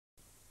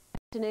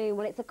Afternoon.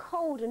 Well, it's a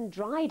cold and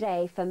dry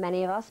day for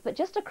many of us, but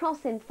just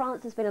across in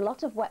France there's been a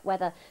lot of wet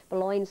weather.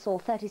 Boulogne saw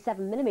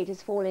 37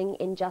 millimetres falling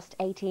in just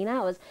 18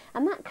 hours,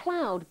 and that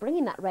cloud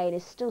bringing that rain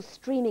is still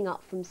streaming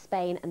up from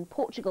Spain and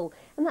Portugal,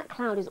 and that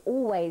cloud is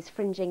always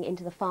fringing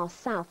into the far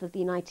south of the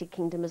United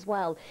Kingdom as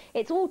well.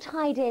 It's all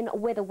tied in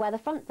with a weather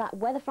front. That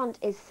weather front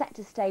is set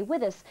to stay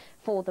with us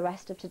for the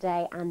rest of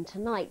today and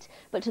tonight,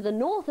 but to the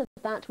north of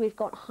that we've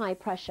got high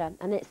pressure,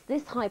 and it's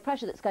this high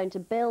pressure that's going to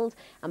build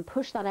and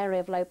push that area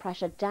of low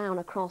pressure down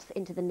across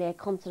into the near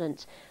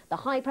continent. The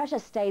high pressure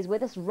stays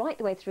with us right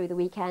the way through the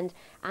weekend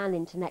and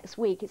into next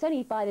week. It's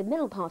only by the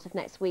middle part of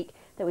next week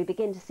that we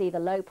begin to see the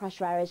low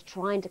pressure areas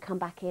trying to come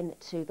back in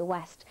to the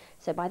west.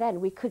 So by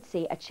then we could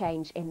see a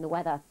change in the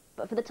weather.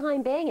 But for the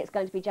time being, it's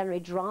going to be generally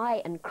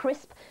dry and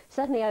crisp.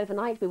 Certainly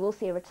overnight we will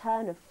see a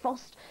return of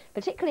frost,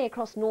 particularly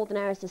across northern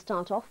areas to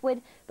start off with,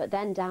 but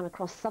then down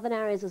across southern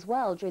areas as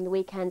well during the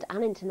weekend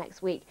and into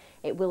next week.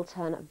 It will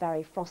turn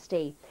very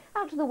frosty.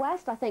 Out to the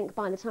west, I think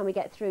by the time we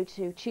get through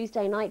to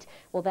Tuesday night,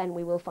 well then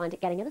we will find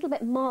it getting a little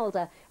bit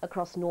milder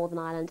across Northern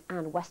Ireland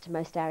and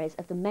westernmost areas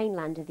of the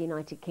mainland of the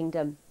United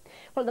Kingdom.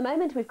 Well, at the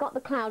moment we've got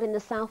the cloud in the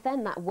south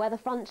end, that weather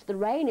front. The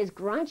rain is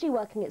gradually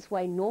working its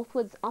way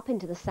northwards up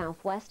into the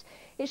southwest.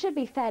 It should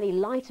be fairly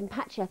light and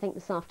patchy, I think,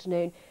 this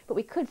afternoon, but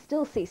we could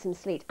still see some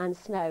sleet and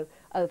snow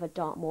over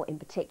Dartmoor in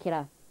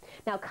particular.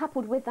 Now,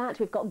 coupled with that,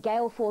 we've got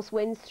gale force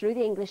winds through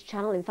the English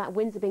Channel. In fact,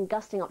 winds have been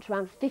gusting up to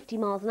around 50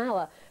 miles an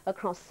hour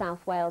across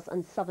South Wales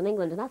and southern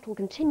England, and that will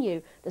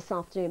continue this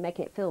afternoon,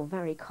 making it feel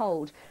very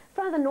cold.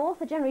 Further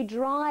north, a generally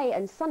dry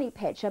and sunny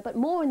picture, but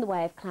more in the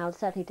way of clouds,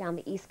 certainly down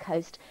the east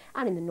coast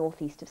and in the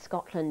northeast of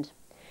Scotland.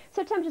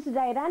 So temperatures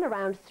today then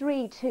around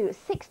 3 to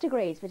 6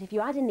 degrees, but if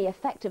you add in the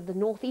effect of the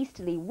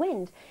northeasterly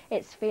wind,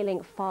 it's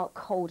feeling far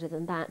colder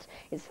than that.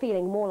 It's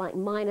feeling more like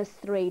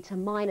 -3 to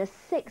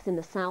 -6 in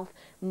the south,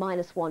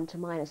 -1 to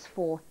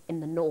 -4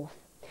 in the north.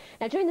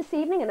 Now during this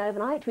evening and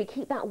overnight we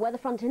keep that weather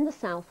front in the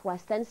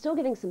southwest, then still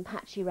giving some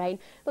patchy rain,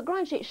 but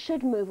gradually it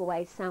should move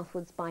away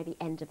southwards by the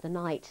end of the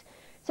night.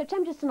 So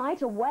temperatures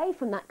tonight away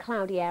from that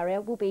cloudy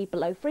area will be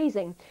below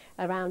freezing,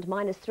 around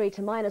 -3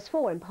 to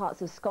 -4 in parts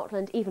of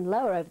Scotland, even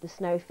lower over the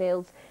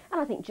snowfields,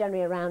 and I think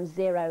generally around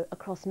 0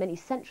 across many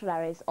central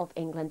areas of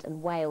England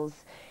and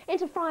Wales.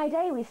 Into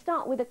Friday we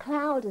start with a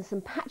cloud and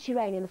some patchy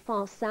rain in the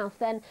far south,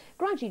 then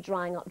gradually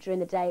drying up during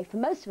the day. For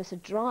most of us a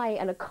dry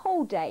and a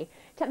cold day,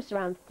 temperatures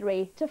around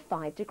 3 to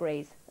 5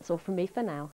 degrees. That's all from me for now.